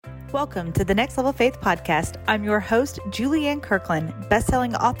Welcome to the Next Level Faith podcast. I'm your host, Julianne Kirkland,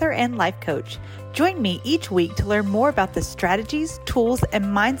 best-selling author and life coach. Join me each week to learn more about the strategies, tools, and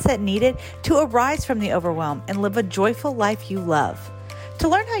mindset needed to arise from the overwhelm and live a joyful life you love. To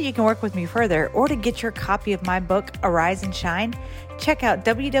learn how you can work with me further or to get your copy of my book, Arise and Shine, check out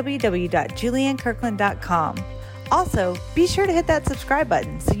www.juliannekirkland.com. Also, be sure to hit that subscribe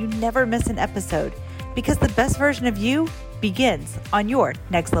button so you never miss an episode, because the best version of you begins on your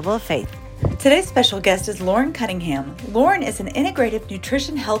next level of faith. Today's special guest is Lauren Cunningham. Lauren is an integrative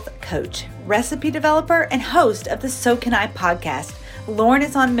nutrition health coach, recipe developer, and host of the So Can I podcast. Lauren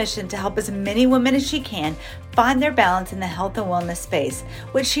is on mission to help as many women as she can find their balance in the health and wellness space,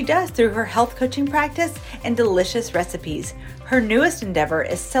 which she does through her health coaching practice and delicious recipes. Her newest endeavor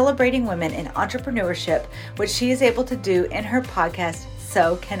is celebrating women in entrepreneurship, which she is able to do in her podcast,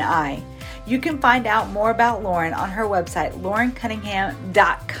 So Can I. You can find out more about Lauren on her website,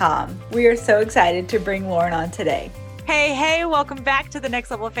 laurencunningham.com. We are so excited to bring Lauren on today. Hey, welcome back to the Next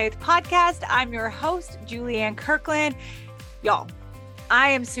Level of Faith podcast. I'm your host, Julianne Kirkland. Y'all, I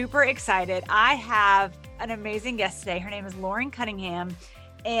am super excited. I have an amazing guest today. Her name is Lauren Cunningham,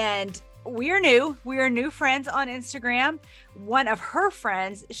 and we are new friends on Instagram. One of her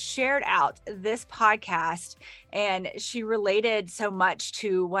friends shared out this podcast and she related so much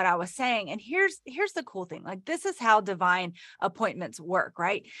to what I was saying. And here's the cool thing. Like, this is how divine appointments work,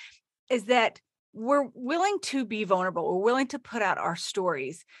 right? Is that we're willing to be vulnerable. We're willing to put out our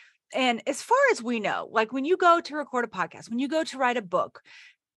stories. And as far as we know, like when you go to record a podcast, when you go to write a book,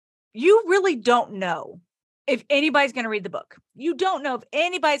 you really don't know if anybody's going to read the book. You don't know if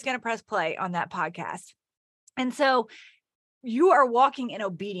anybody's going to press play on that podcast. And so you are walking in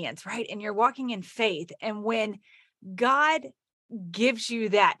obedience, right? And you're walking in faith. And when God gives you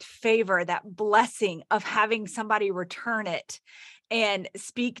that favor, that blessing of having somebody return it and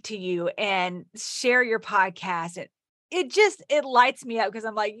speak to you and share your podcast, it lights me up because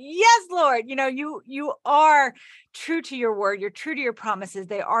I'm like, yes, Lord, you are true to your word. You're true to your promises.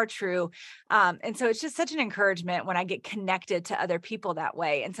 They are true. And so it's just such an encouragement when I get connected to other people that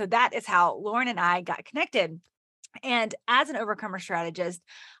way. And so that is how Lauren and I got connected. And as an overcomer strategist,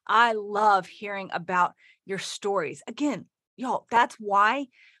 I love hearing about your stories. Again, y'all, that's why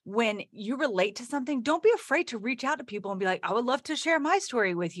when you relate to something, don't be afraid to reach out to people and be like, I would love to share my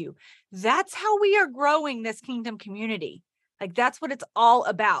story with you. That's how we are growing this kingdom community. Like, that's what it's all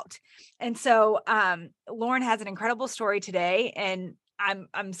about. And so Lauren has an incredible story today, and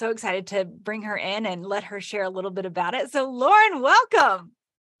I'm so excited to bring her in and let her share a little bit about it. So Lauren, welcome.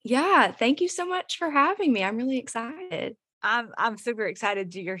 Yeah, thank you so much for having me. I'm really excited. I'm super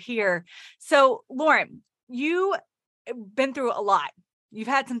excited that you're here. So Lauren, you've been through a lot. You've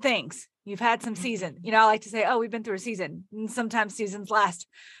had some things. You've had some season. I like to say, we've been through a season. And sometimes seasons last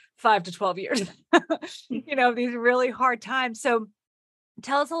 5 to 12 years. These really hard times. So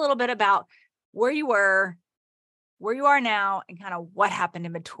tell us a little bit about where you were, where you are now, and kind of what happened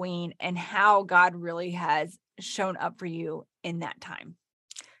in between and how God really has shown up for you in that time.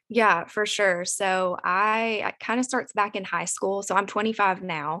 Yeah, for sure. So I kind of starts back in high school. So I'm 25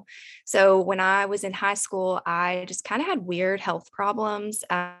 now. So when I was in high school, I just kind of had weird health problems.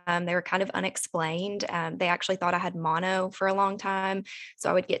 They were kind of unexplained. They actually thought I had mono for a long time. So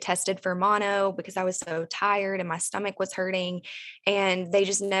I would get tested for mono because I was so tired and my stomach was hurting. And they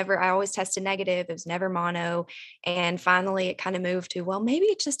just I always tested negative. It was never mono. And finally it kind of moved to, well, maybe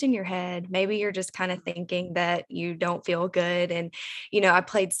it's just in your head. Maybe you're just kind of thinking that you don't feel good. And, I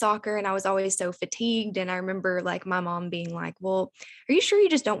played soccer and I was always so fatigued. And I remember like my mom being like, well, are you sure you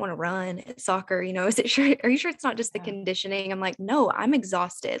just don't want to run at soccer? Are you sure it's not just the conditioning? I'm like, no, I'm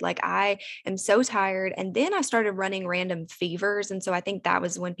exhausted. Like, I am so tired. And then I started running random fevers. And so I think that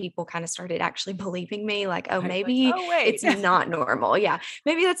was when people kind of started actually believing me, like, oh, maybe it's not normal. Yeah.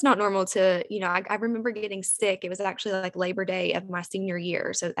 Maybe that's not normal to, I remember getting sick. It was actually like Labor Day of my senior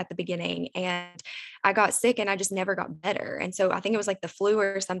year. So at the beginning, and I got sick and I just never got better. And so I think it was like the flu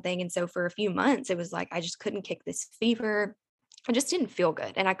or something. And so for a few months, it was like, I just couldn't kick this fever. I just didn't feel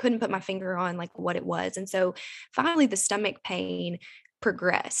good. And I couldn't put my finger on like what it was. And so finally the stomach pain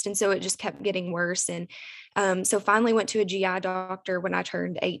progressed. And so it just kept getting worse. And so finally went to a GI doctor when I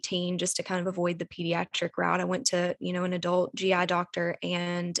turned 18, just to kind of avoid the pediatric route. I went to, an adult GI doctor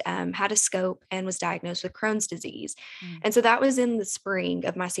and had a scope and was diagnosed with Crohn's disease. And so that was in the spring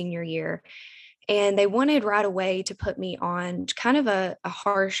of my senior year. And they wanted right away to put me on kind of a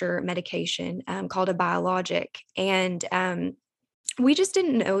harsher medication called a biologic. And we just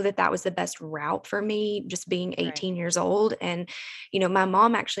didn't know that that was the best route for me, just being Right. 18 years old. And, my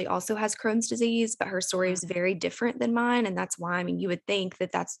mom actually also has Crohn's disease, but her story Mm. is very different than mine. And that's why, I mean, you would think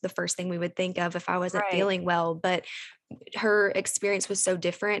that that's the first thing we would think of if I wasn't Right. feeling well. But her experience was so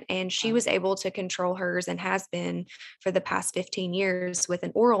different, and she was able to control hers and has been for the past 15 years with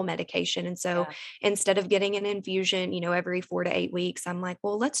an oral medication. And so Yeah. instead of getting an infusion, every 4 to 8 weeks, I'm like,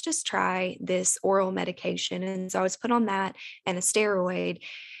 well, let's just try this oral medication. And so I was put on that and a steroid,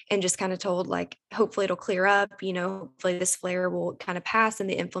 and just kind of told, like, hopefully it'll clear up, hopefully this flare will kind of pass and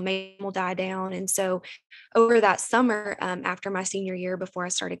the inflammation will die down. And so over that summer, after my senior year, before I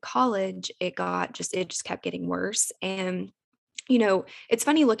started college, it just kept getting worse. And it's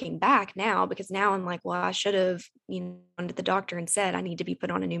funny looking back now, because now I'm like, well, I should have, gone to the doctor and said I need to be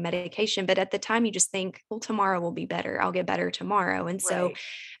put on a new medication. But at the time, you just think, well, tomorrow will be better. I'll get better tomorrow. And so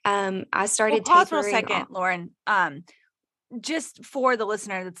Right. I Well, started pause for a tapering second, off. Lauren. Just for the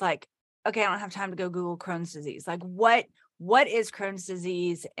listener that's like, okay, I don't have time to go Google Crohn's disease. Like, what is Crohn's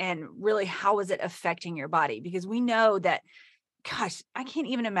disease, and really how is it affecting your body? Because we know that, gosh, I can't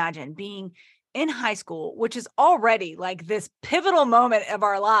even imagine being in high school, which is already like this pivotal moment of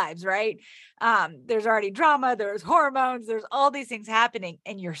our lives, right? There's already drama, there's hormones, there's all these things happening,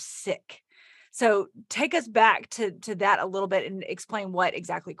 and you're sick. So take us back to that a little bit and explain what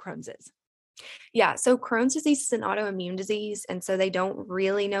exactly Crohn's is. Yeah. So Crohn's disease is an autoimmune disease. And so they don't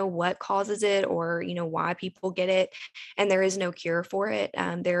really know what causes it, or, why people get it. And there is no cure for it.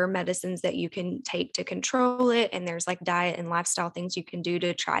 There are medicines that you can take to control it. And there's like diet and lifestyle things you can do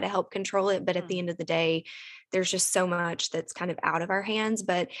to try to help control it. But at the Mm. end of the day, there's just so much that's kind of out of our hands.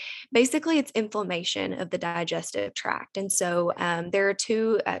 But basically, it's inflammation of the digestive tract. And so there are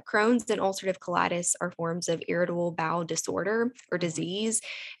two: Crohn's and ulcerative colitis are forms of irritable bowel disorder or Mhm. disease.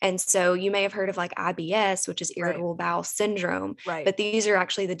 And so you may have heard of like IBS, which is Right. irritable bowel syndrome, Right. but these are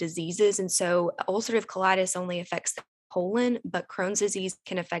actually the diseases. And so ulcerative colitis only affects the colon, but Crohn's disease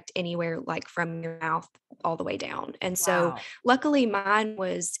can affect anywhere, like from your mouth all the way down. And so Wow. luckily mine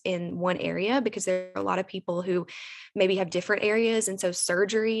was in one area, because there are a lot of people who maybe have different areas. And so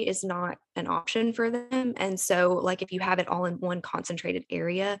surgery is not an option for them. And so, like, if you have it all in one concentrated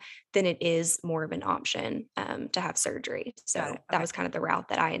area, then it is more of an option to have surgery. Got it. So that Okay. was kind of the route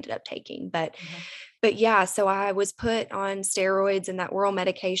that I ended up taking. But Mhm. yeah, so I was put on steroids and that oral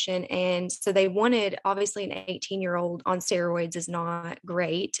medication. And so they wanted, obviously, an 18-year-old on steroids is not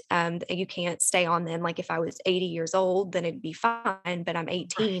great. You can't stay on them. Like, if I was 80 years old, then it'd be fine, but I'm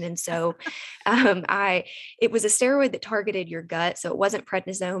 18. Right. And so it was a steroid that targeted your gut. So it wasn't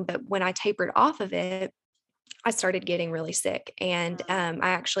prednisone. But when I tapered off of it, I started getting really sick. And Mm. I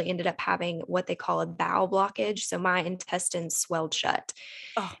actually ended up having what they call a bowel blockage. So my intestines swelled shut.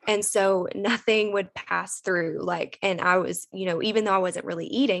 Oh my And so nothing would pass through. Like, and I was, even though I wasn't really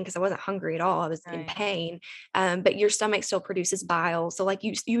eating because I wasn't hungry at all, I was God. in Right. pain. But your stomach still produces bile. So, like,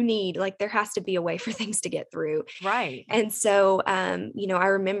 you need, like, there has to be a way for things to get through. Right. And so, I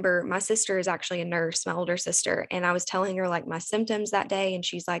remember my sister is actually a nurse, my older sister, and I was telling her like my symptoms that day. And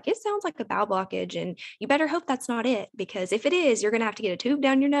she's like, it sounds like a bowel blockage. And you better hope that's not it, because if it is, you're going to have to get a tube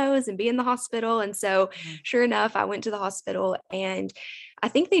down your nose and be in the hospital. And so, Mhm. sure enough, I went to the hospital, and I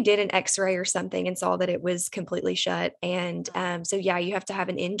think they did an x-ray or something and saw that it was completely shut. And Mm. so, yeah, you have to have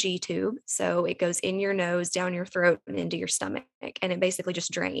an NG tube. So it goes in your nose, down your throat, and into your stomach. And it basically just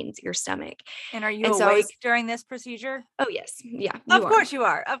drains your stomach. And are you And so I was, awake during this procedure? oh, yes. Yeah, you Of are. course you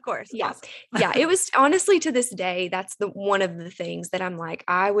are. Of course. Yeah. Awesome. Yeah. It was honestly, to this day, that's the one of the things that I'm like,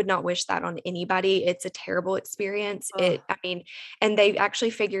 I would not wish that on anybody. It's a terrible experience. Ugh. I mean, and they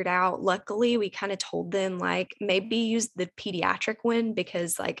actually figured out, luckily, we kind of told them, like, maybe use the pediatric one, because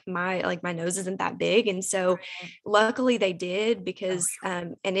like my nose isn't that big. And so Right. luckily they did, Oh, because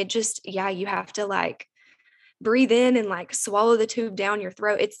and it just, yeah, you have to like breathe in and like swallow the tube down your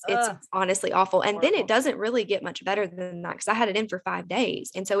throat. It's ugh. honestly awful. And then it Horrible. doesn't really get much better than that, because I had it in for 5 days.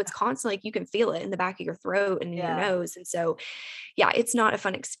 And so it's constantly, like, you can feel it in the back of your throat and in your Yeah. nose. And so, yeah, it's not a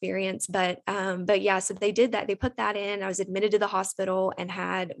fun experience. But yeah, so they did that. They put that in. I was admitted to the hospital and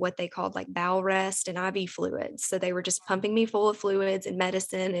had what they called like bowel rest and IV fluids. So they were just pumping me full of fluids and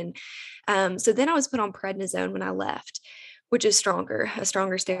medicine. And so then I was put on prednisone when I left, which is a stronger Yeah.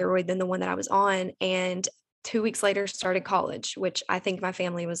 steroid than the one that I was on. And 2 weeks later started college, which I think my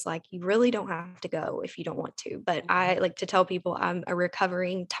family was like, you really don't have to go if you don't want to. But I Mhm. like to tell people I'm a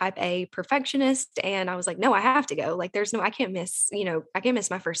recovering type A perfectionist. And I was like, no, I have to go. Like, I can't miss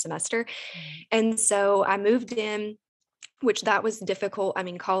my first semester. Right. And so I moved in. which that was difficult. I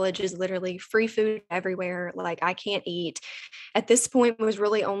mean, college is literally free food everywhere. Like I can't eat. At this point, was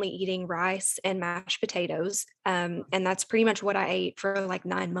really only eating rice and mashed potatoes. And that's pretty much what I ate for like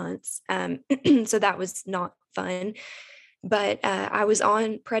 9 months. So that was not fun. But I was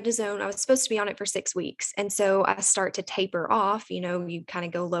on prednisone. I was supposed to be on it for 6 weeks. And so I start to taper off, you kind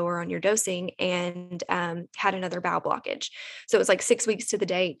of go lower on your dosing, and had another bowel blockage. So it was like 6 weeks to the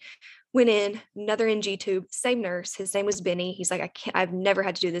date. Went in, another NG tube, same nurse. His name was Benny. He's like, I've never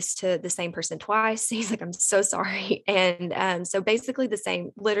had to do this to the same person twice. He's like, I'm so sorry. And so basically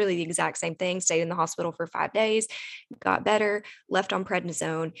literally the exact same thing. Stayed in the hospital for 5 days, got better, left on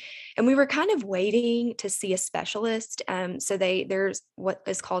prednisone. And we were kind of waiting to see a specialist. So there's what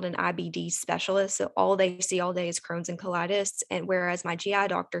is called an IBD specialist. So all they see all day is Crohn's and colitis. And whereas my GI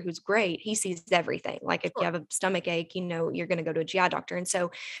doctor, who's great, he sees everything. Like if you have a stomach ache, you're going to go to a GI doctor. And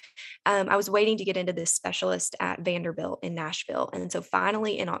so I was waiting to get into this specialist at Vanderbilt in Nashville. And so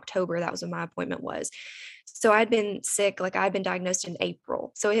finally in October, that was when my appointment was. So I'd been sick, like I'd been diagnosed in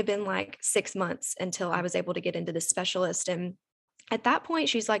April. So it had been like 6 months until I was able to get into this specialist. And at that point,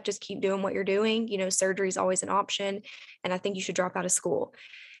 she's like, just keep doing what you're doing. Surgery is always an option. And I think you should drop out of school.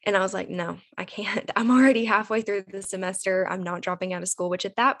 And I was like, no, I can't. I'm already halfway through the semester. I'm not dropping out of school, which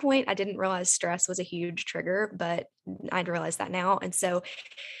at that point, I didn't realize stress was a huge trigger, but I'd realized that now. And so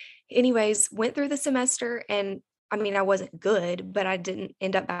anyways, went through the semester, and I mean, I wasn't good, but I didn't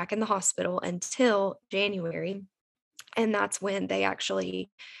end up back in the hospital until January. And that's when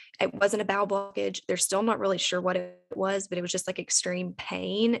it wasn't a bowel blockage. They're still not really sure what it was, but it was just like extreme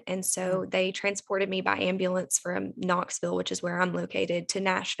pain. And so they transported me by ambulance from Knoxville, which is where I'm located, to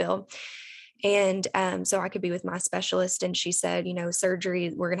Nashville. And so I could be with my specialist. And she said,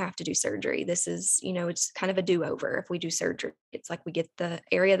 surgery, we're going to have to do surgery. This is, it's kind of a do-over if we do surgery. It's like we get the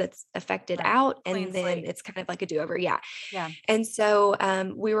area that's affected out, and then it's kind of like a do-over. Yeah. Yeah. And so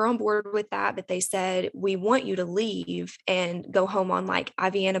we were on board with that, but they said, we want you to leave and go home on like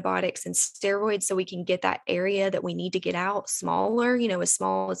IV antibiotics and steroids so we can get that area that we need to get out smaller, as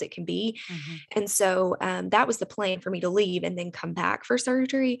small as it can be. Mm-hmm. And so that was the plan, for me to leave and then come back for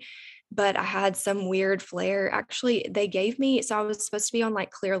surgery. But I had some weird flare. Actually, they gave me, so I was supposed to be on like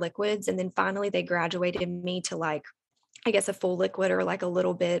clear liquids. And then finally they graduated me to like, I guess, a full liquid or like a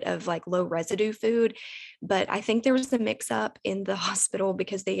little bit of like low residue food. But I think there was a mix up in the hospital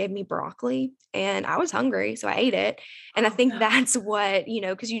because they gave me broccoli and I was hungry. So I ate it. And I think that's what,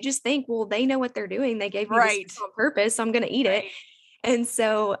 because you just think, well, they know what they're doing. They gave me this on purpose. So I'm going to eat it. And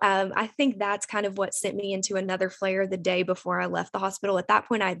so I think that's kind of what sent me into another flare the day before I left the hospital. At that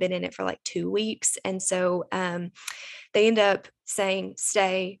point, I had been in it for like 2 weeks. And so they end up saying,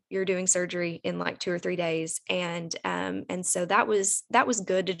 stay, you're doing surgery in like 2 or 3 days. And so that was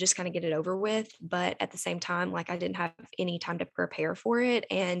good to just kind of get it over with. But at the same time, like I didn't have any time to prepare for it.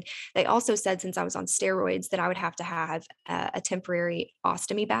 And they also said, since I was on steroids, that I would have to have a temporary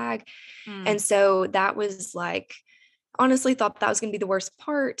ostomy bag. And so that was like, honestly thought that was going to be the worst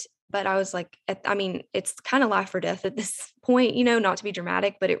part, but I was like, it's kind of life or death at this point, not to be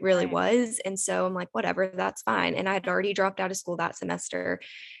dramatic, but it really was. And so I'm like, whatever, that's fine. And I had already dropped out of school that semester.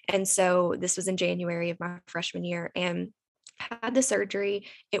 And so this was in January of my freshman year, and had the surgery.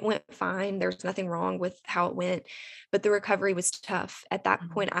 It went fine. There was nothing wrong with how it went, but the recovery was tough. At that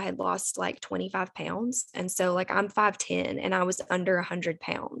point, I had lost like 25 pounds. And so like I'm 5'10" and I was under 100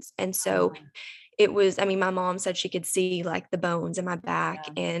 pounds. And so it was, my mom said she could see like the bones in my back,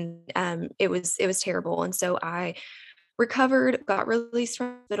 and it was terrible. And so I recovered, got released from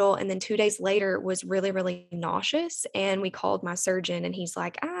the hospital, and then 2 days later was really, really nauseous. And we called my surgeon, and he's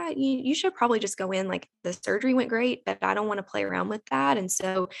like, you should probably just go in. Like the surgery went great, but I don't want to play around with that. And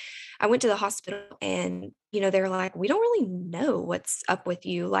so I went to the hospital, and they're like, we don't really know what's up with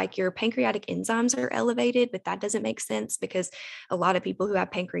you. Like your pancreatic enzymes are elevated, but that doesn't make sense because a lot of people who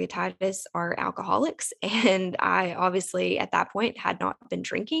have pancreatitis are alcoholics. And I obviously at that point had not been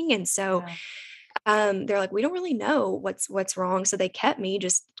drinking. And so they're like, we don't really know what's wrong. So they kept me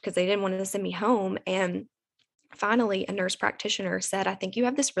just because they didn't want to send me home. And finally, a nurse practitioner said, I think you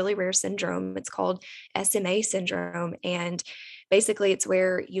have this really rare syndrome. It's called SMA syndrome. And basically, it's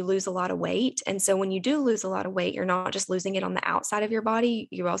where you lose a lot of weight. And so when you do lose a lot of weight, you're not just losing it on the outside of your body,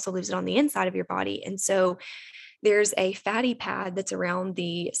 you also lose it on the inside of your body. And so there's a fatty pad that's around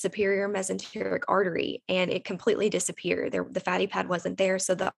the superior mesenteric artery, and it completely disappeared. The fatty pad wasn't there.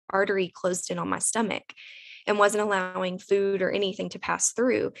 So the artery closed in on my stomach and wasn't allowing food or anything to pass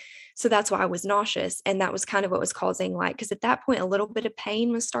through. So that's why I was nauseous. And that was kind of what was causing, like, because at that point, a little bit of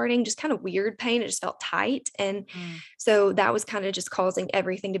pain was starting, just kind of weird pain. It just felt tight. And so that was kind of just causing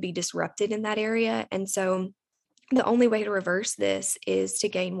everything to be disrupted in that area. And so the only way to reverse this is to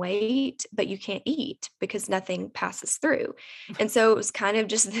gain weight, but you can't eat because nothing passes through. And so it was kind of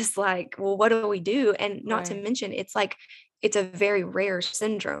just this like, well, what do we do? And not to Right. mention, it's like, it's a very rare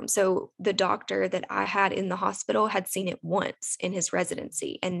syndrome. So the doctor that I had in the hospital had seen it once in his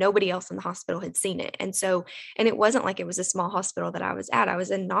residency, and nobody else in the hospital had seen it. And so, and it wasn't like it was a small hospital that I was at. I was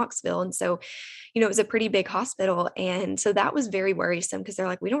in Knoxville. And so, it was a pretty big hospital. And so that was very worrisome because they're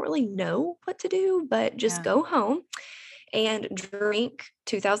like, we don't really know what to do, but just Yeah. go home and drink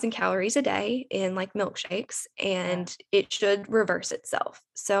 2,000 calories a day in like milkshakes, Yeah. and it should reverse itself.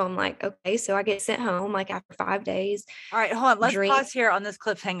 So I'm like, okay. So I get sent home like after 5 days, All right, hold on. Let's drink. pause here on this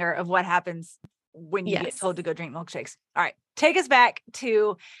cliffhanger of what happens when you get Yes. told to go drink milkshakes. All right. Take us back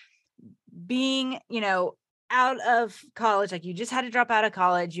to being, out of college. Like, you just had to drop out of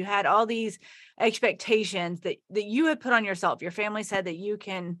college. You had all these expectations that you had put on yourself. Your family said that you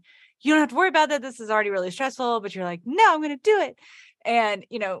don't have to worry about that. This is already really stressful, but you're like, no, I'm going to do it. And,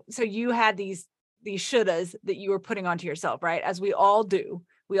 so you had these shouldas that you were putting onto yourself, right? As we all do.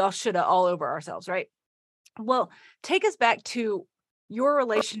 We all shoulda all over ourselves, right? Well, take us back to your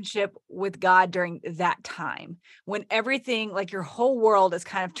relationship with God during that time when everything, like your whole world, is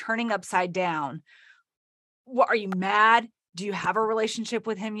kind of turning upside down. What, are you mad? Do you have a relationship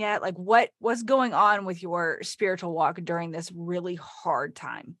with him yet? Like, what's going on with your spiritual walk during this really hard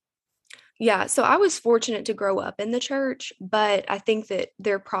time? Yeah, so I was fortunate to grow up in the church, but I think that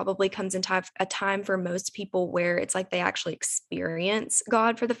there probably comes in time a time for most people where it's like they actually experience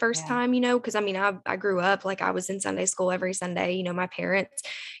God for the first Yeah. time, because I mean, I grew up like I was in Sunday school every Sunday. My parents,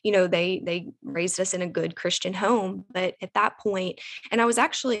 they raised us in a good Christian home, but at that point, and I was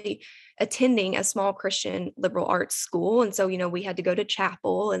actually attending a small Christian liberal arts school, and so we had to go to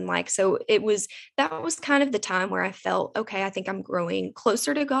chapel, and like so that was kind of the time where I felt, okay, I think I'm growing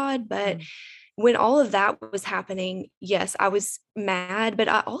closer to God. But Mm. when all of that was happening, yes, I was mad, but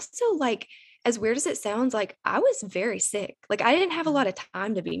I also, like, as weird as it sounds, like I was very sick. Like I didn't have a lot of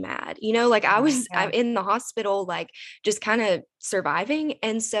time to be mad, like I'm Yeah. in the hospital, like just kind of surviving.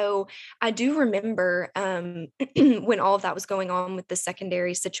 And so I do remember when all of that was going on with the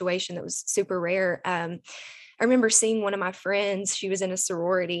secondary situation that was super rare. I remember seeing one of my friends, she was in a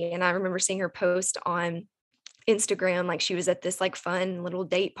sorority, and I remember seeing her post on Instagram, like she was at this like fun little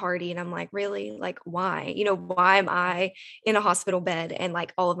date party. And I'm like, really? Like, why? Why am I in a hospital bed and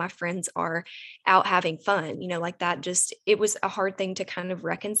like all of my friends are out having fun? Like that just, it was a hard thing to kind of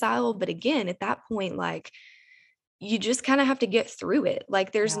reconcile. But again, at that point, like, you just kind of have to get through it.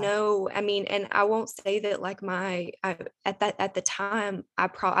 Like there's Yeah. no, I mean, and I won't say that like at the time,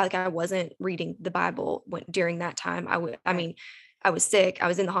 I wasn't reading the Bible during that time. I Right. mean, I was sick, I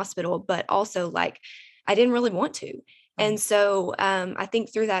was in the hospital, but also like I didn't really want to. And Right. so I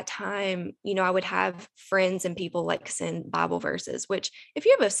think through that time, I would have friends and people like send Bible verses, which if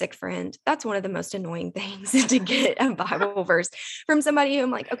you have a sick friend, that's one of the most annoying things to get a Bible verse from somebody who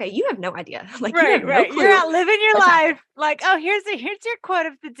I'm like, okay, you have no idea. Like you Right. have no Right. You're clue out living your what's happening. life. Like, oh, here's your quote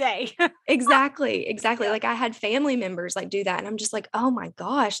of the day. Exactly, exactly. Yeah. Like I had family members like do that, and I'm just like, "Oh my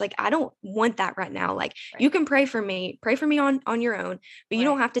gosh, like I don't want that right now. Like you Right. can pray for me on your own, but you Right.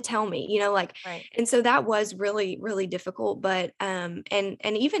 don't have to tell me, like." Right. And so that was really really difficult, but and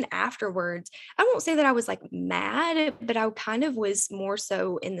even afterwards, I won't say that I was like mad, but I kind of was more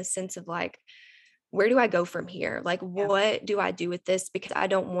so in the sense of like, where do I go from here? Like, Yeah. what do I do with this? Because I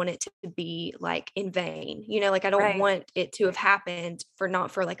don't want it to be like in vain, like I don't Right. want it to have happened for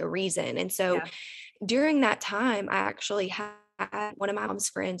not for like a reason. And so Yeah. during that time, I actually had one of my mom's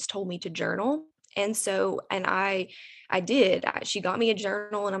friends told me to journal. And so, and I did. She got me a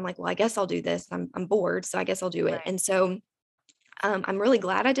journal, and I'm like, well, I guess I'll do this. I'm bored, so I guess I'll do it. Right. And so, I'm really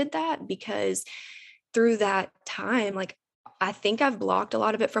glad I did that because through that time, like I think I've blocked a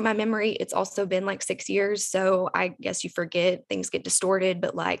lot of it from my memory. It's also been like 6 years. So I guess you forget, things get distorted,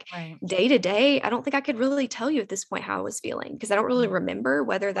 but like Right. day to day, I don't think I could really tell you at this point how I was feeling because I don't really Mm. remember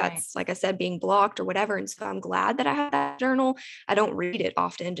whether Right. that's, like I said, being blocked or whatever. And so I'm glad that I have that journal. I don't read it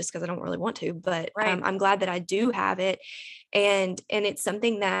often just because I don't really want to, but Right. I'm glad that I do have it. And it's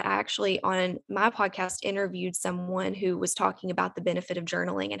something that I actually on my podcast interviewed someone who was talking about the benefit of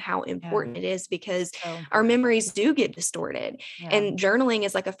journaling and how Yeah. important it is because So our important. memories do get distorted. Yeah. And journaling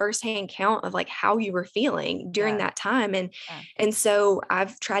is like a firsthand count of like how you were feeling during Yeah. that time. Yeah. And so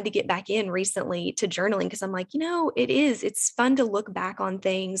I've tried to get back in recently to journaling because I'm like, it's fun to look back on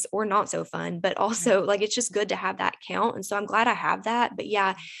things, or not so fun, but Right. also like it's just good to have that count. And so I'm glad I have that. But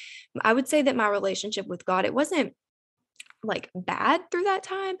yeah, I would say that my relationship with God, it wasn't like bad through that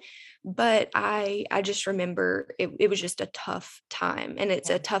time, but I just remember it was just a tough time, and it's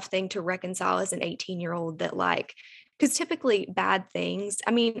Yeah. a tough thing to reconcile as an 18-year-old that like, because typically bad things,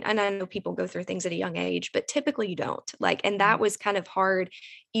 I mean, and I know people go through things at a young age, but typically you don't like, and that Mhm. was kind of hard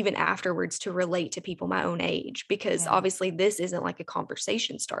even afterwards to relate to people my own age, because Yeah. obviously this isn't like a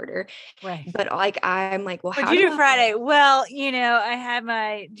conversation starter, Right. but like I'm like, well, What'd how you do do I Friday? Well, I had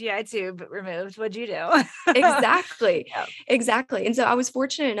my GI tube removed. What'd you do? exactly. Yeah. Exactly. And so I was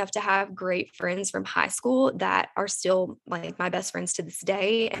fortunate enough to have great friends from high school that are still like my best friends to this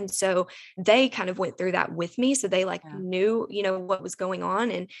day. And so they kind of went through that with me. So they like Yeah. knew, what was going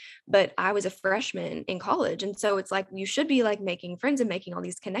on. But I was a freshman in college. And so it's like, you should be like making friends and making all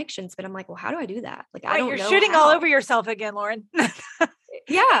these connections. But I'm like, well, how do I do that? Like, I Right. don't You're know shooting all over how. yourself again, Lauren.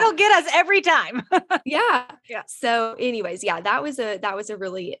 Yeah. You'll get us every time. Yeah. Yeah. So anyways, yeah, that was a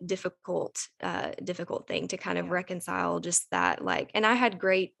really difficult thing to kind of Yeah. reconcile, just that like, and I had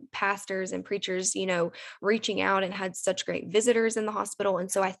great pastors and preachers, reaching out, and had such great visitors in the hospital.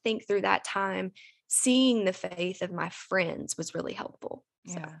 And so I think through that time, seeing the faith of my friends was really helpful.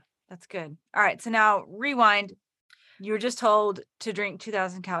 So Yeah. That's good. All right. So now rewind. You were just told to drink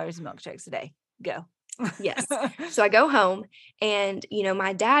 2,000 calories of milkshakes a day. Go. yes. So I go home, and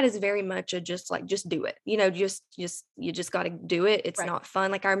my dad is very much a just do it. Just you just got to do it. It's Right. not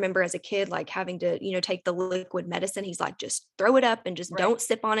fun. Like I remember as a kid like having to, take the liquid medicine. He's like, just throw it up and just Right. don't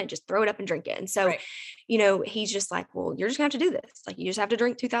sip on it, just throw it up and drink it. And so, Right. he's just like, well, you're just going to have to do this. Like you just have to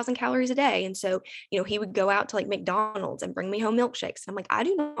drink 2,000 calories a day. And so, he would go out to like McDonald's and bring me home milkshakes. And I'm like, I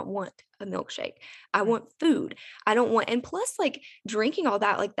do not want a milkshake. I Right. want food. I don't want, and plus like drinking all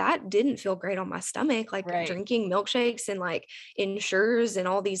that, like that didn't feel great on my stomach. Like Right. drinking milkshakes and like Ensures and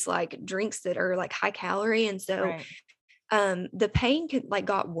all these like drinks that are like high calorie. And so Right. the pain like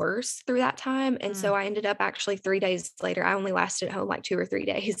got worse through that time. And Mm. so I ended up actually 3 days later, I only lasted at home like 2 or 3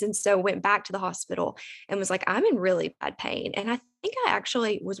 days. And so went back to the hospital and was like, I'm in really bad pain. And I think I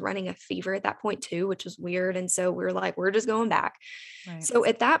actually was running a fever at that point too, which was weird. And so we were like, we're just going back. Right. So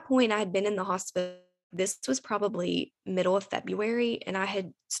at that point, I had been in the hospital. This was probably middle of February, and I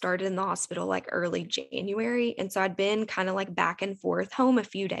had started in the hospital like early January. And so I'd been kind of like back and forth home a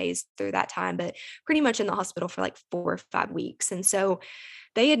few days through that time, but pretty much in the hospital for like 4 or 5 weeks. And so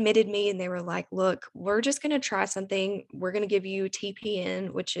they admitted me and they were like, look, we're just going to try something. We're going to give you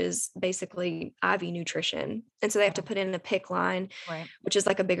TPN, which is basically IV nutrition. And so they have to Yeah. put in a PIC line, Right. which is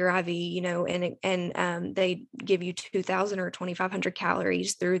like a bigger IV, and they give you 2,000 or 2,500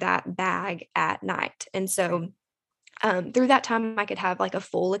 calories through that bag at night. And Right. so through that time, I could have like a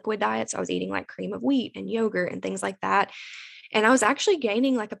full liquid diet. So I was eating like cream of wheat and yogurt and things like that. And I was actually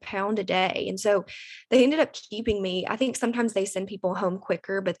gaining like a pound a day. And so they ended up keeping me. I think sometimes they send people home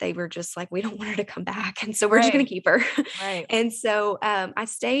quicker, but they were just like, we don't want her to come back. And so we're just going Right. to keep her. Right. And so I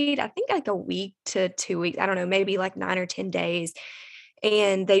stayed, I think like a week to 2 weeks. I don't know, maybe like 9 or 10 days.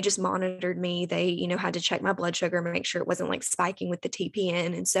 And they just monitored me. They, had to check my blood sugar and make sure it wasn't like spiking with the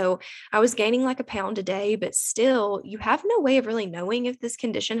TPN. And so I was gaining like a pound a day, but still, you have no way of really knowing if this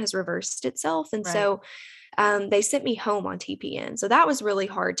condition has reversed itself. And Right. so they sent me home on TPN. So that was really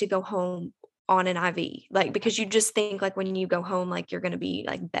hard to go home on an IV, like, because you just think like when you go home, like you're going to be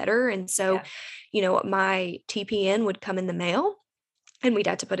like better. And so, Yeah. my TPN would come in the mail, and we'd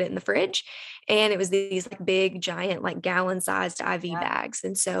have to put it in the fridge. And it was these like big, giant, like gallon sized IV Yeah. bags.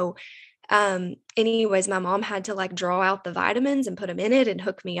 And so, anyways, my mom had to like draw out the vitamins and put them in it and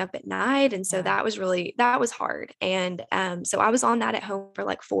hook me up at night. And so Yeah. that was hard. And so I was on that at home for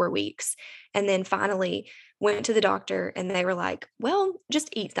like 4 weeks. And then finally went to the doctor, and they were like, well, just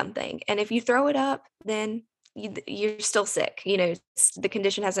eat something. And if you throw it up, then you're still sick. The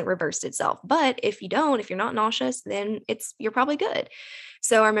condition hasn't reversed itself. But if you don't, if you're not nauseous, then you're probably good.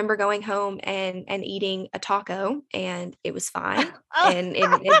 So I remember going home and eating a taco, and it was fine, Oh, and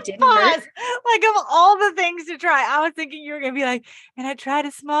it didn't hurt. pause. Like of all the things to try, I was thinking you were gonna be like, and I tried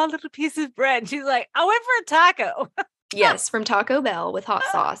a small little piece of bread. She's like, I went for a taco. Yes, from Taco Bell with hot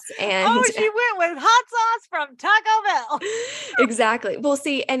sauce. And Oh, she went with hot sauce from Taco Bell. exactly. Well,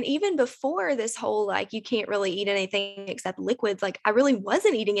 see, and even before this whole like you can't really eat anything except liquids, like I really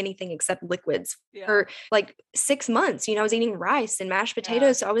wasn't eating anything except liquids Yeah. for like 6 months. I was eating rice and mashed Yeah.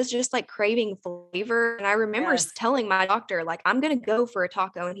 potatoes. So I was just like craving flavor. And I remember Yes. telling my doctor, like, I'm gonna go for a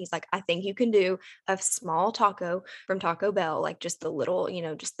taco. And he's like, I think you can do a small taco from Taco Bell, like just the little,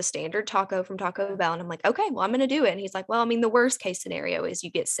 just the standard taco from Taco Bell. And I'm like, okay, well, I'm gonna do it. And he's like, well, I mean, the worst case scenario is you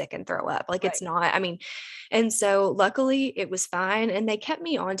get sick and throw up. Like Right. it's not, I mean, and so luckily it was fine. And they kept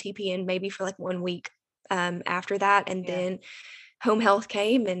me on TPN maybe for like 1 week after that. And Yeah. then home health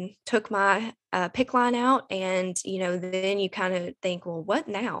came and took my PIC line out. And, then you kind of think, well, what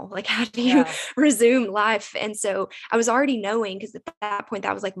now? Like, how do you Yeah. resume life? And so I was already knowing, because at that point,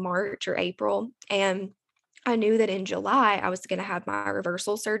 that was like March or April. And I knew that in July, I was going to have my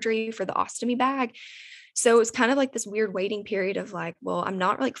reversal surgery for the ostomy bag. So it was kind of like this weird waiting period of like, well, I'm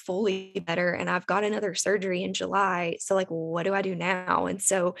not like fully better and I've got another surgery in July. So like, what do I do now? And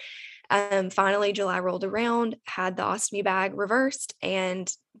so finally July rolled around, had the ostomy bag reversed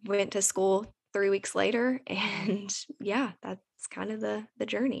and went to school 3 weeks later. And yeah, that's kind of the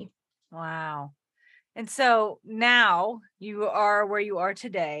journey. Wow. And so now you are where you are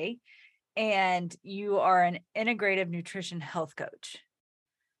today, and you are an integrative nutrition health coach,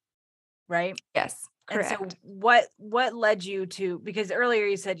 right? Yes, And so correct. what led you to, because earlier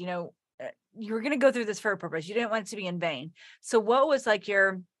you said, you were going to go through this for a purpose. You didn't want it to be in vain. So what was like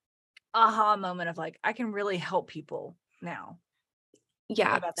your aha moment of like, I can really help people now? Tell me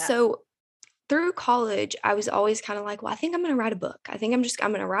Yeah. about that. So through college, I was always kind of like, well, I think I'm going to write a book. I'm going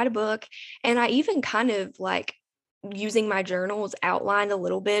to write a book. And I even kind of like using my journals outlined a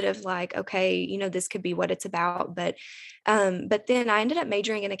little bit of like, okay, this could be what it's about. But then I ended up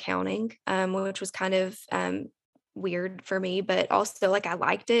majoring in accounting, which was kind of, weird for me, but also like I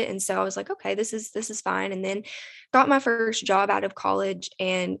liked it. And so I was like, okay, this is fine. And then got my first job out of college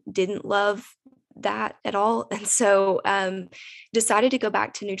and didn't love that at all. And so decided to go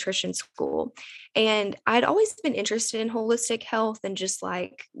back to nutrition school. And I'd always been interested in holistic health and just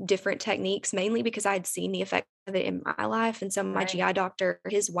like different techniques, mainly because I'd seen the effect of it in my life. And so my Right. GI doctor,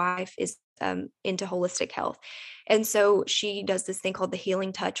 his wife is into holistic health. And so she does this thing called the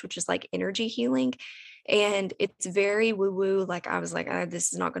healing touch, which is like energy healing. And it's very woo woo. Like I was like,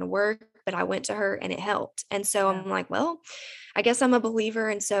 this is not going to work. But I went to her and it helped. And so Yeah. I'm like, well, I guess I'm a believer.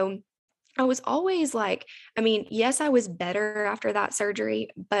 And so I was always like, I mean, yes, I was better after that surgery,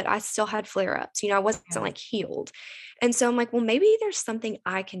 but I still had flare ups. I wasn't Yeah. like healed. And so I'm like, well, maybe there's something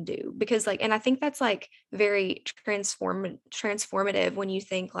I can do because, like, and I think that's like very transformative when you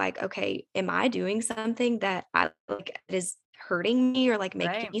think, like, okay, am I doing something that I like is hurting me or like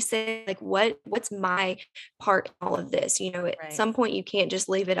making Right. me sick? Like, what's my part in all of this? At Right. some point, you can't just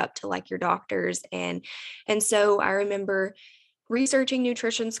leave it up to like your doctors. And so I remember researching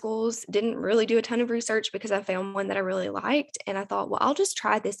nutrition schools, didn't really do a ton of research because I found one that I really liked. And I thought, well, I'll just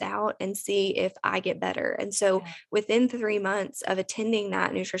try this out and see if I get better. And so Yeah. within 3 months of attending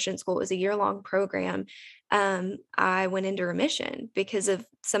that nutrition school, it was a year-long program. I went into remission because of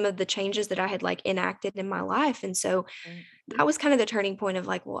some of the changes that I had like enacted in my life. And so Right. that was kind of the turning point of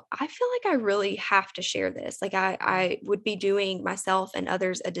like, well, I feel like I really have to share this. Like Yeah. I would be doing myself and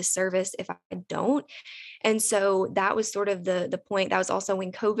others a disservice if I don't. And so that was sort of the point. That was also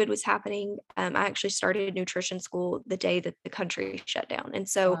when COVID was happening. I actually started nutrition school the day that the country shut down. And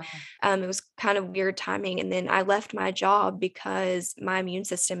so Wow. it was kind of weird timing. And then I left my job because my immune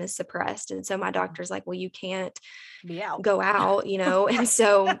system is suppressed. And so my Yeah. doctor's like, well, you can't Be out. go out, and Right.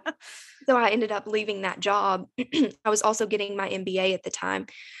 so I ended up leaving that job. I was also getting my MBA at the time.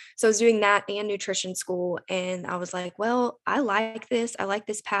 So I was doing that and nutrition school. And I was like, well, I like this. I like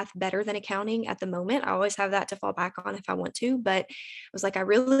this path better than accounting at the moment. I always have that to fall back on if I want to. But I was like, I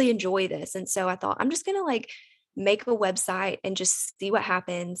really enjoy this. And so I thought, I'm just going to like make a website and just see what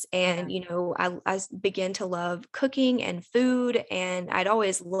happens. Yeah. And, I began to love cooking and food. And I'd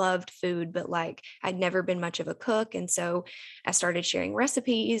always loved food, but like I'd never been much of a cook. And so I started sharing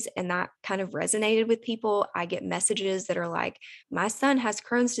recipes and that kind of resonated with people. I get messages that are like, my son has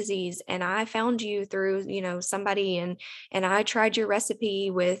Crohn's disease and I found you through, somebody and I tried your recipe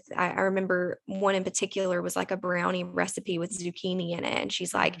with, I remember one in particular was like a brownie recipe with zucchini in it. And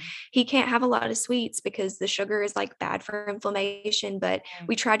she's like, Mhm. he can't have a lot of sweets because the sugar is like bad for inflammation. But Right.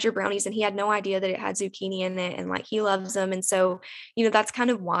 we tried your brownies and he had no idea that it had zucchini in it. And like he loves them. And so, that's kind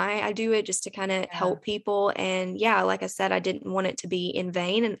of why I do it, just to kind of Yeah. help people. And yeah, like I said, I didn't want it to be in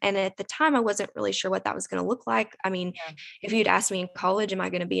vain. And at the time, I wasn't really sure what that was going to look like. I mean, Yeah. if you'd asked me in college, am I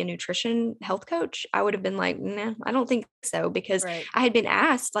going to be a nutrition health coach? I would have been like, nah, I don't think so. Because Right. I had been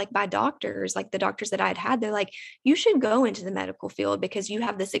asked like by doctors, like the doctors that I had, they're like, you should go into the medical field because you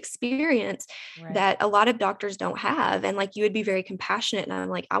have this experience Right. that a lot of doctors don't have. And like, you would be very compassionate. And I'm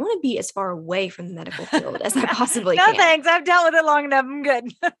like, I want to be as far away from the medical field as I possibly No, can. thanks. I've dealt with it long enough. I'm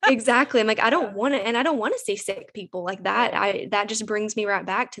good. Exactly. I'm like, I don't Yeah. want to, and I don't want to see sick people like that. Right. That just brings me right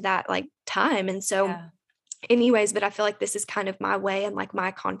back to that like time. And so Yeah. anyways, but I feel like this is kind of my way and like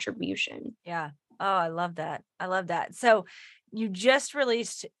my contribution. Yeah. Oh, I love that. I love that. So you just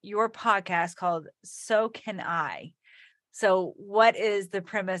released your podcast called So Can I. So what is the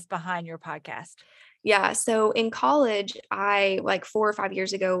premise behind your podcast? Yeah. So in college, I like 4 or 5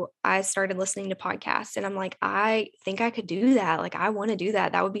 years ago, I started listening to podcasts and I'm like, I think I could do that. Like, I want to do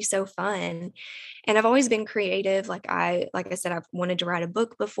that. That would be so fun. And I've always been creative. Like I said, I've wanted to write a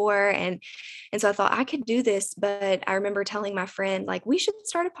book before. And so I thought I could do this. But I remember telling my friend, like, we should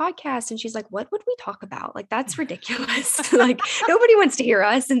start a podcast. And she's like, what would we talk about? Like, that's ridiculous. Like, nobody wants to hear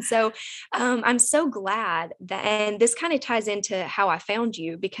us. And so I'm so glad that, and this kind of ties into how I found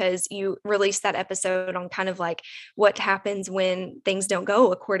you because you released that episode on kind of like what happens when things don't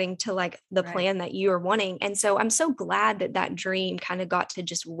go according to like the Right. plan that you are wanting. And so I'm so glad that that dream kind of got to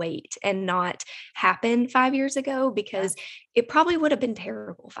just wait and not happen 5 years ago Yeah. because it probably would have been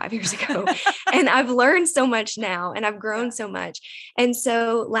terrible 5 years ago. And I've learned so much now and I've grown so much. And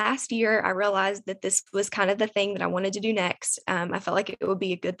so last year, I realized that this was kind of the thing that I wanted to do next. I felt like it would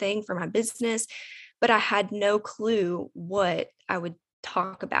be a good thing for my business, but I had no clue what I would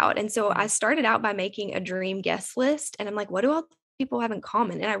talk about. And so I Yeah. started out by making a dream guest list. And I'm like, what do all people have in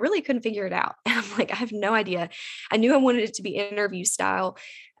common? And I really couldn't figure it out. And I'm like, I have no idea. I knew I wanted it to be interview style.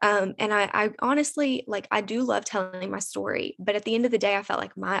 And I honestly, like, I do love telling my story, but at the end of the day, I felt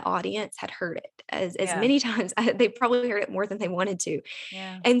like my audience had heard it as Yeah. many times. They probably heard it more than they wanted to.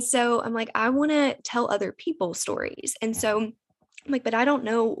 Yeah. And so I'm like, I want to tell other people's stories. And Yeah. so I'm like, but I don't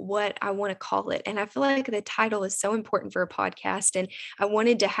know what I want to call it. And I feel like the title is so important for a podcast. And I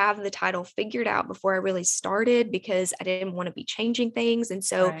wanted to have the title figured out before I really started because I didn't want to be changing things. And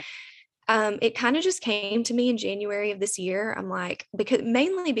so Right. it kind of just came to me in January of this year. I'm like, because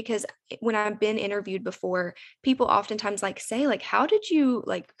mainly because when I've been interviewed before, people oftentimes like say, like, how did you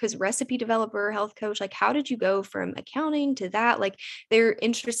like, because recipe developer, health coach, like, how did you go from accounting to that? Like, they're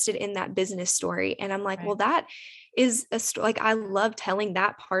interested in that business story. And I'm like, Right. well, that is a story. Like, I love telling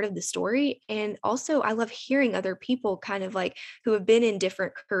that part of the story. And also, I love hearing other people kind of like who have been in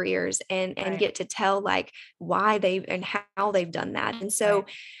different careers and Right. get to tell like why they've and how they've done that. And Right. so,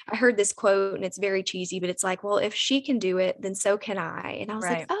 I heard this quote and it's very cheesy, but it's like, well, if she can do it, then so can I. And I was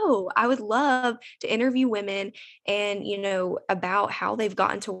like, Right. oh, I would love to interview women and, about how they've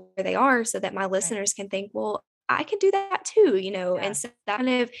gotten to where they are so that my Right. listeners can think, well, I could do that too. Yeah. And so that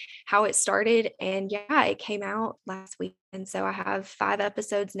kind of how it started. And yeah, it came out last week. And so I have 5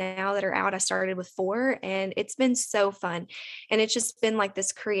 episodes now that are out. I started with 4 and it's been so fun. And it's just been like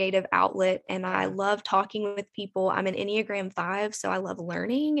this creative outlet. And I Yeah. love talking with people. I'm an Enneagram 5, so I love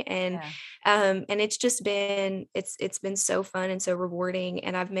learning Yeah. and it's just been it's been so fun and so rewarding.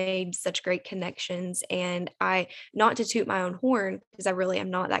 And I've made such great connections. And I not to toot my own horn because I really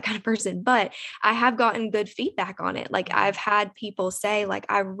am not that kind of person, but I have gotten good feedback on it. Like Yeah. I've had people say, like,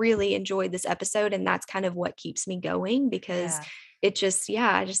 I really enjoyed this episode. And that's kind of what keeps me going because Yeah. it just,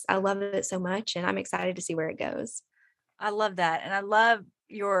 yeah, I love it so much. And I'm excited to see where it goes. I love that. And I love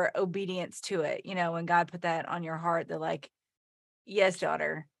your obedience to it. When God put that on your heart, they're like, yes,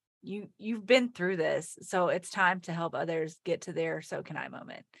 daughter, you've been through this. So it's time to help others get to their so can I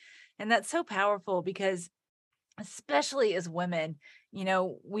moment. And that's so powerful because especially as women,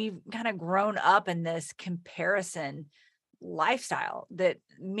 we've kind of grown up in this comparison lifestyle that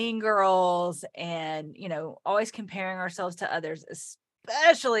mean girls and, always comparing ourselves to others,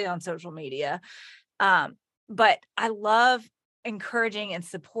 especially on social media. But I love encouraging and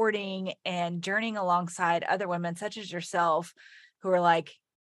supporting and journeying alongside other women such as yourself who are like,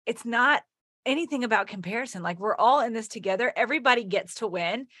 it's not anything about comparison. Like we're all in this together. Everybody gets to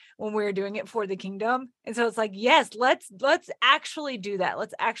win when we're doing it for the kingdom. And so it's like, yes, let's actually do that.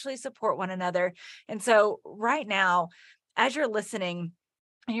 Let's actually support one another. And so right now, as you're listening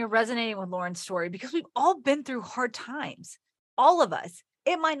and you're resonating with Lauren's story, because we've all been through hard times, all of us.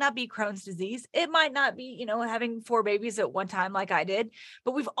 It might not be Crohn's disease. It might not be, having 4 babies at one time like I did,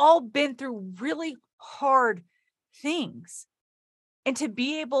 but we've all been through really hard things. And to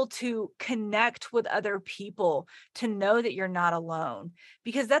be able to connect with other people, to know that you're not alone,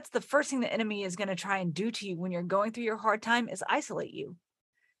 because that's the first thing the enemy is going to try and do to you when you're going through your hard time is isolate you.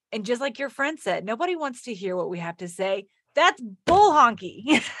 And just like your friend said, nobody wants to hear what we have to say. That's bull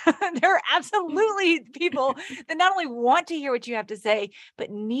honky. There are absolutely people that not only want to hear what you have to say,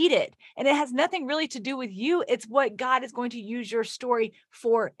 but need it. And it has nothing really to do with you. It's what God is going to use your story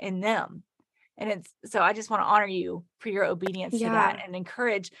for in them. And so I just want to honor you for your obedience to that Yeah. and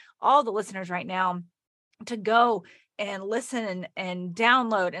encourage all the listeners right now to go and listen and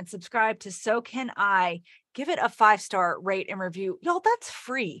download and subscribe to So Can I. Give it a 5-star rate and review. Y'all, that's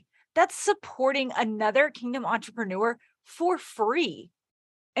free. That's supporting another kingdom entrepreneur for free.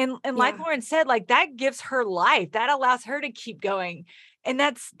 And like Yeah. Lauren said, like that gives her life. That allows her to keep going. And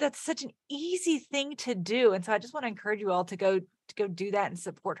that's such an easy thing to do. And so I just want to encourage you all to go do that and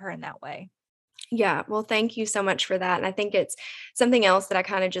support her in that way. Yeah. Well, thank you so much for that. And I think it's something else that I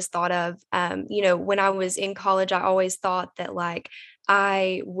kind of just thought of. When I was in college, I always thought that like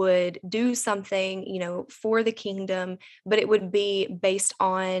I would do something, for the kingdom, but it would be based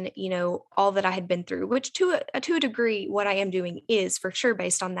on, all that I had been through, which to a degree, what I am doing is for sure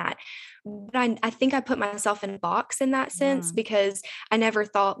based on that. But I think I put myself in a box in that sense Mm, because I never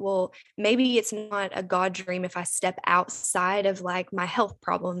thought, well, maybe it's not a God dream if I step outside of like my health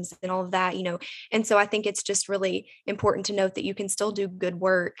problems and all of that, and so I think it's just really important to note that you can still do good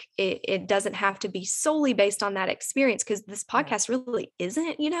work. It doesn't have to be solely based on that experience because this yeah, podcast really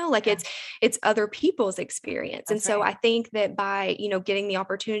isn't, like yeah, it's other people's experience. And that's so right. I think that by, getting the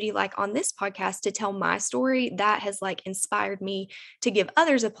opportunity like on this podcast to tell my story, that has like inspired me to give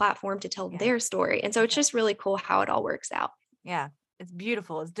others a platform to tell Yeah, their story. And so that's it's right. just really cool how it all works out. Yeah, it's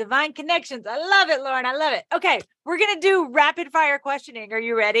beautiful. It's divine connections. I love it, Lauren. I love it. Okay, we're going to do rapid fire questioning. Are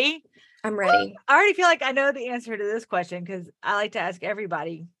you ready? I'm ready. I already feel like I know the answer to this question because I like to ask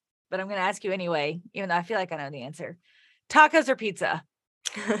everybody, but I'm going to ask you anyway, even though I feel like I know the answer. Tacos or pizza?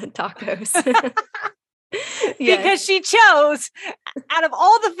 Tacos. Yes. Because she chose out of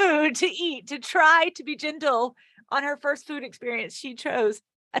all the food to eat, to try to be gentle on her first food experience, she chose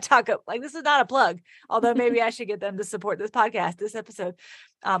a taco. Like, this is not a plug, although maybe I should get them to support this podcast, this episode,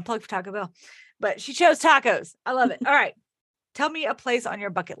 plug for Taco Bell, but she chose tacos. I love it. All right. Tell me a place on your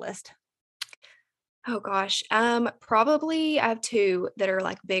bucket list. Oh gosh. Probably I have two that are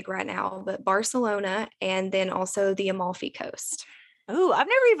like big right now, but Barcelona and then also the Amalfi Coast. Oh, I've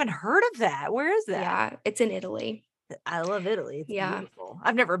never even heard of that. Where is that? Yeah, it's in Italy. I love Italy. It's Yeah. beautiful.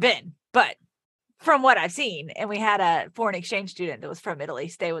 I've never been, but from what I've seen, and we had a foreign exchange student that was from Italy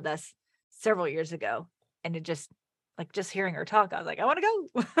stay with us several years ago. And it just hearing her talk, I was like, I want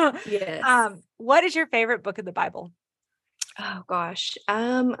to go. Yes. What is your favorite book of the Bible? Oh gosh.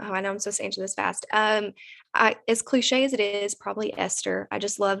 I know I'm supposed to answer this fast. As cliche as it is, probably Esther. I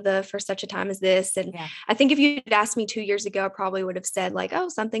just love the For Such a Time as This. And Yeah. I think if you'd asked me 2 years ago, I probably would have said like, oh,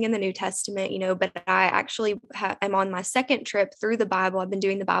 something in the New Testament, but I actually am on my second trip through the Bible. I've been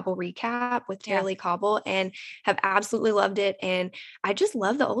doing the Bible recap with Yeah. Tara Cobble and have absolutely loved it. And I just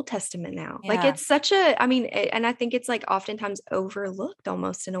love the Old Testament now. Like Yeah. it's and I think it's like oftentimes overlooked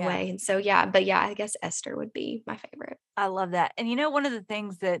almost in a Yeah. way. And so, yeah, I guess Esther would be my favorite. I love that. And one of the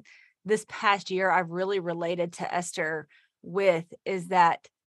things that this past year I've really related to Esther with is that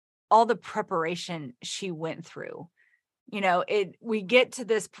all the preparation she went through. We get to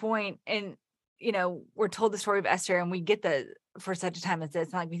this point and, we're told the story of Esther and we get for such a time as this.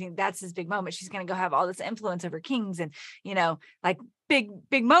 It's not like we think that's this big moment. She's going to go have all this influence over kings and, like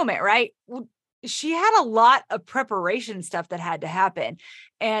big moment, right? Well, she had a lot of preparation stuff that had to happen.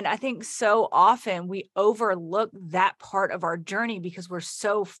 And I think so often we overlook that part of our journey because we're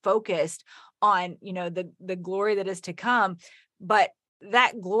so focused on, the glory that is to come. But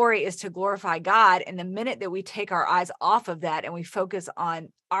that glory is to glorify God. And the minute that we take our eyes off of that and we focus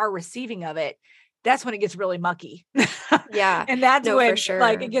on our receiving of it, that's when it gets really mucky. Yeah. And that's No, when for sure.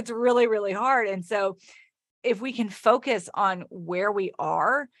 like it gets really, really hard. And so if we can focus on where we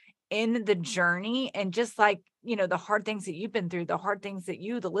are in the journey and just like, the hard things that you've been through, the hard things that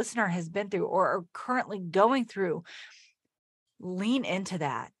the listener has been through or are currently going through, lean into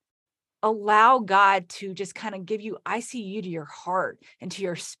that. Allow God to just kind of give you ICU to your heart and to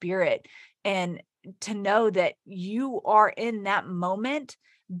your spirit, and to know that you are in that moment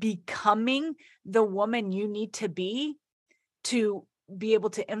becoming the woman you need to be able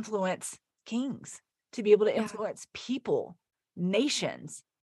to influence kings, to be able to influence people, nations.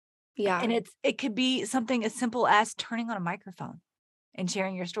 Yeah. And it could be something as simple as turning on a microphone and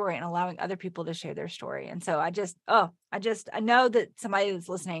sharing your story and allowing other people to share their story. And so I know that somebody that's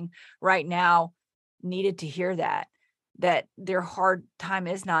listening right now needed to hear that their hard time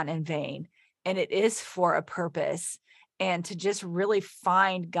is not in vain and it is for a purpose, and to just really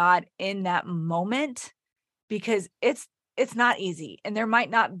find God in that moment, because it's not easy and there might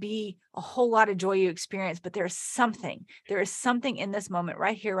not be a whole lot of joy you experience, but there is something in this moment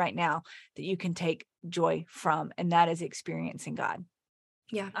right here, right now, that you can take joy from. And that is experiencing God.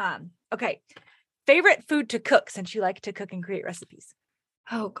 Yeah. Okay. Favorite food to cook, since you like to cook and create recipes?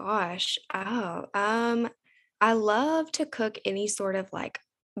 Oh gosh. I love to cook any sort of like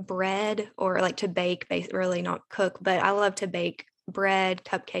bread or like to bake, really not cook, but I love to bake bread,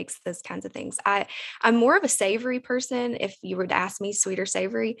 cupcakes, those kinds of things. I'm more of a savory person if you were to ask me sweet or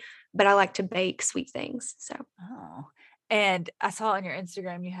savory, but I like to bake sweet things. So, Oh, and I saw on your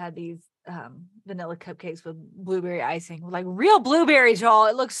Instagram, you had these vanilla cupcakes with blueberry icing, with like real blueberries, y'all.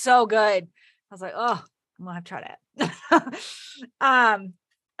 It looks so good. I was like, oh, I'm gonna have to try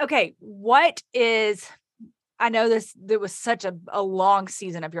that. Okay. I know there was such a long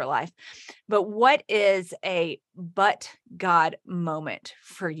season of your life, but what is a but God moment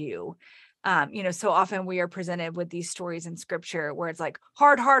for you? So often we are presented with these stories in scripture where it's like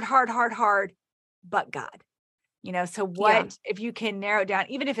hard, but God, so Yeah. what, if you can narrow it down,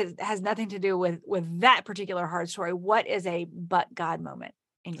 even if it has nothing to do with that particular hard story, what is a but God moment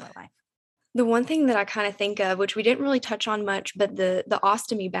in your life? The one thing that I kind of think of, which we didn't really touch on much, but the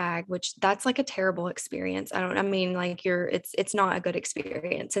ostomy bag, which that's like a terrible experience. I mean, like it's not a good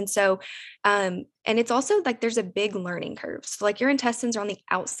experience. And so, and it's also like there's a big learning curve. So like your intestines are on the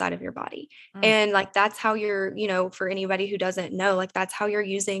outside of your body. Mm, And like that's how you're, for anybody who doesn't know, like that's how you're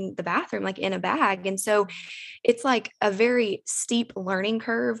using the bathroom, like in a bag. And so it's like a very steep learning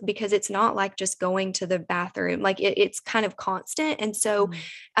curve because it's not like just going to the bathroom, like it's kind of constant. And so,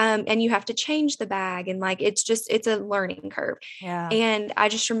 mm, and you have to change the bag and like it's a learning curve. yeah. And I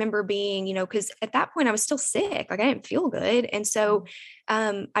just remember being, because at that point I was still sick, like I didn't feel good. And so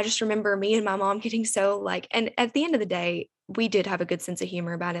I just remember me and my mom getting so like, and at the end of the day, we did have a good sense of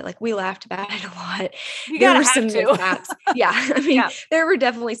humor about it. Like we laughed about it a lot. You There gotta were have some to. mishaps. Yeah. I mean, Yeah. there were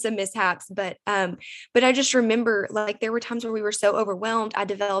definitely some mishaps, but I just remember like there were times where we were so overwhelmed, I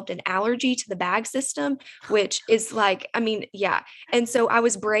developed an allergy to the bag system, which is like, I mean, yeah. And so I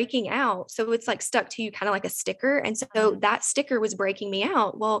was breaking out. So it's like stuck to you kind of like a sticker. And so that sticker was breaking me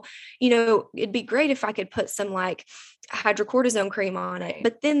out. Well, it'd be great if I could put some like hydrocortisone cream on it,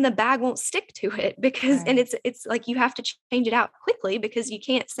 but then the bag won't stick to it because, and it's like you have to change it out quickly because you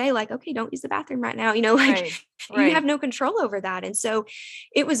can't say like, okay, don't use the bathroom right now, like you have no control over that. And so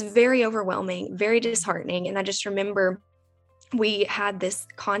it was very overwhelming, very disheartening. And I just remember we had this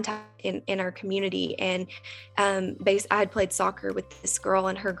contact in our community, and I had played soccer with this girl,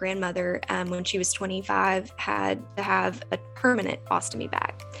 and her grandmother, when she was 25, had to have a permanent ostomy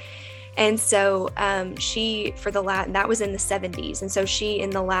bag. And so that was in the 70s. And so she, in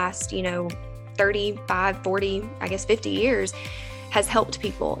the last, 35, 40, I guess 50 years, has helped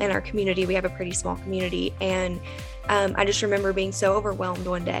people in our community. We have a pretty small community. And I just remember being so overwhelmed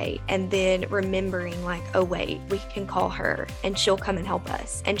one day and then remembering like, oh, wait, we can call her and she'll come and help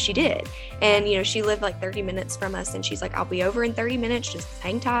us. And she did. And, she lived like 30 minutes from us, and she's like, I'll be over in 30 minutes. Just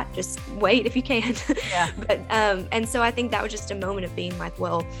hang tight. Just wait if you can. Yeah. But, and so I think that was just a moment of being like,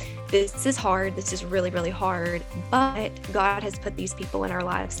 well, this is hard. This is really, really hard. But God has put these people in our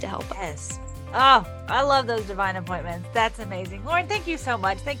lives to help us. Oh, I love those divine appointments. That's amazing. Lauren, thank you so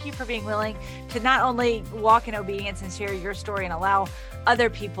much. Thank you for being willing to not only walk in obedience and share your story and allow other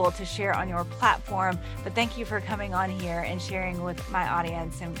people to share on your platform, but thank you for coming on here and sharing with my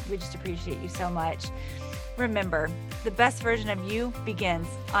audience. And we just appreciate you so much. Remember, the best version of you begins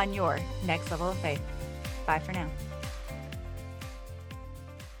on your next level of faith. Bye for now.